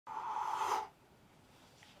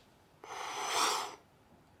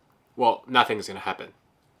Well, nothing's gonna happen.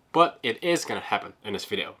 But it is gonna happen in this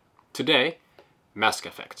video. Today, mask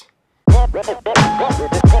effect.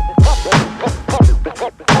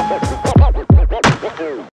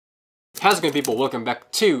 How's it going, people? Welcome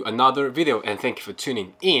back to another video and thank you for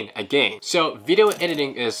tuning in again. So video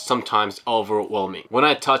editing is sometimes overwhelming. When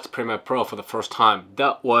I touched Premiere Pro for the first time,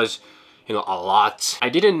 that was a lot. I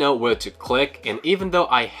didn't know where to click, and even though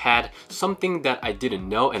I had something that I didn't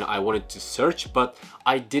know and I wanted to search, but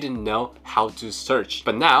I didn't know how to search.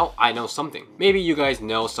 But now I know something. Maybe you guys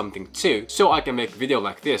know something too, so I can make video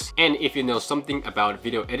like this. And if you know something about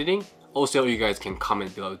video editing, also you guys can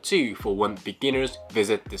comment below too for when beginners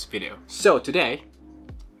visit this video. So today,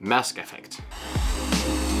 mask effect.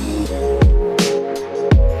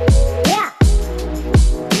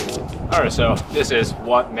 Alright, so this is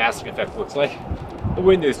what mask effect looks like. The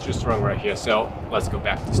wind is just wrong right here, so let's go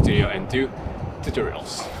back to the studio and do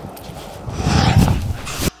tutorials.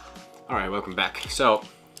 Alright, welcome back. So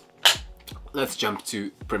let's jump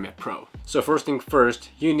to Premiere Pro. So first thing first,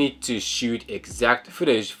 you need to shoot exact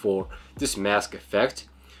footage for this mask effect.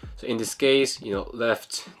 So in this case,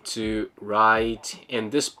 left to right,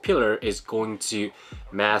 and this pillar is going to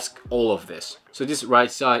mask all of this. So this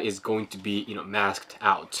right side is going to be, masked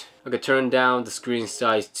out. Okay, turn down the screen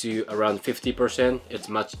size to around 50%. It's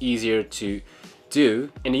much easier to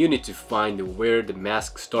do, and you need to find where the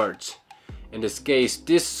mask starts. In this case,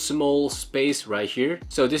 this small space right here.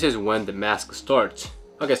 So this is when the mask starts.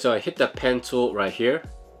 Okay, so I hit the pen tool right here,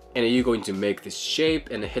 and you're going to make this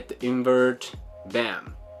shape and hit the invert,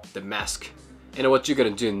 bam, the mask. And what you're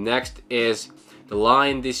gonna do next is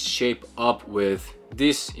line this shape up with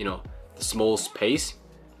this, the small space,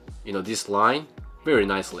 this line very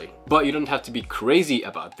nicely. But you don't have to be crazy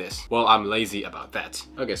about this. Well, I'm lazy about that.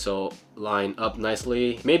 Okay, so line up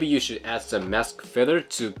nicely. Maybe you should add some mask feather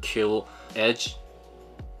to kill edge.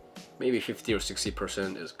 Maybe 50 or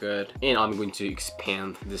 60% is good. And I'm going to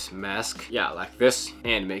expand this mask, like this,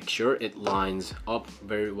 and make sure it lines up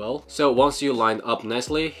very well. So once you line up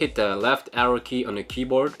nicely, hit the left arrow key on the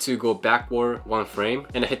keyboard to go backward 1 frame,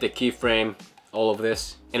 and hit the keyframe, all of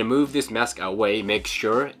this, and move this mask away. Make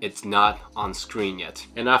sure it's not on screen yet.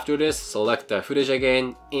 And after this, select the footage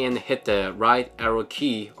again and hit the right arrow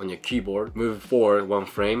key on your keyboard, move forward 1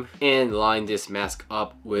 frame, and line this mask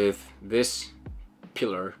up with this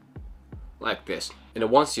pillar like this. And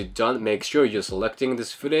once you're done, make sure you're selecting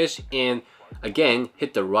this footage and again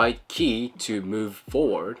hit the right key to move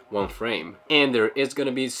forward 1 frame. And there is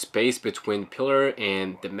gonna be space between pillar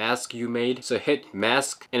and the mask you made, so hit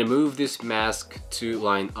mask and move this mask to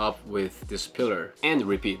line up with this pillar, and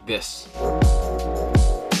repeat this.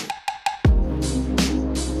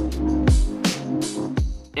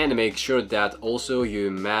 And make sure that also you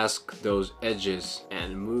mask those edges,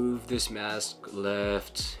 and move this mask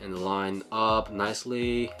left and line up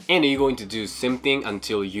nicely. And you're going to do same thing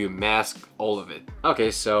until you mask all of it. Okay,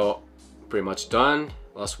 so pretty much done.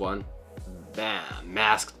 Last one. Bam,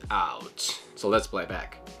 masked out. So let's play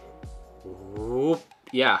back. Whoop.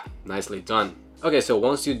 Yeah, nicely done. Okay, so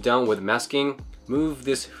once you're done with masking, move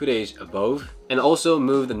this footage above and also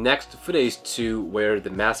move the next footage to where the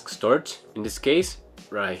mask starts. In this case,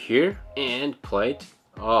 right here, and play it.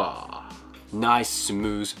 Nice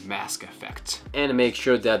smooth mask effect. And make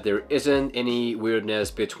sure that there isn't any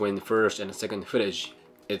weirdness between first and second footage.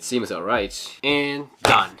 It seems alright. And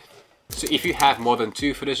done. So if you have more than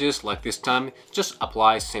 2 footages like this time, just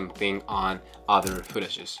apply same thing on other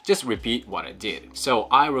footages. Just repeat what I did. So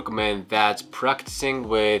I recommend that practicing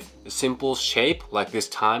with a simple shape like this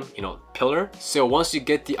time, pillar. So once you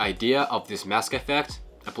get the idea of this mask effect,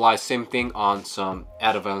 apply same thing on some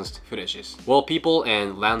advanced footages. Well, people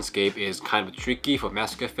and landscape is kind of tricky for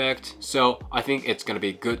mask effect, so I think it's gonna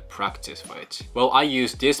be good practice for it. Well, I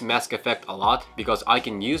use this mask effect a lot because I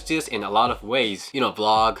can use this in a lot of ways.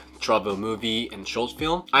 Vlog, travel movie, and short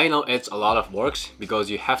film. I know it's a lot of works because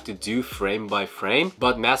you have to do frame by frame,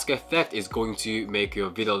 but mask effect is going to make your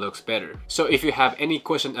video looks better. So if you have any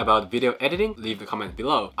question about video editing, leave a comment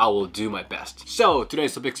below. I will do my best. So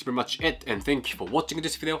today's topic is pretty much it, and thank you for watching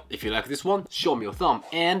this video. If you like this one, show me a thumb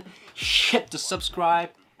and hit the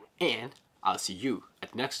subscribe, and I'll see you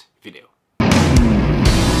at the next video.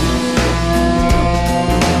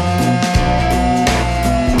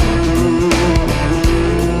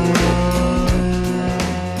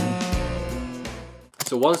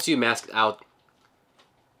 So once you masked out,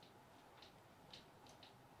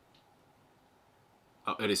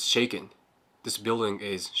 it is shaking. This building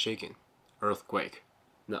is shaking. Earthquake.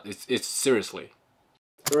 No, it's seriously.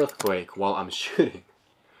 Earthquake while I'm shooting.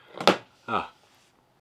 Ah.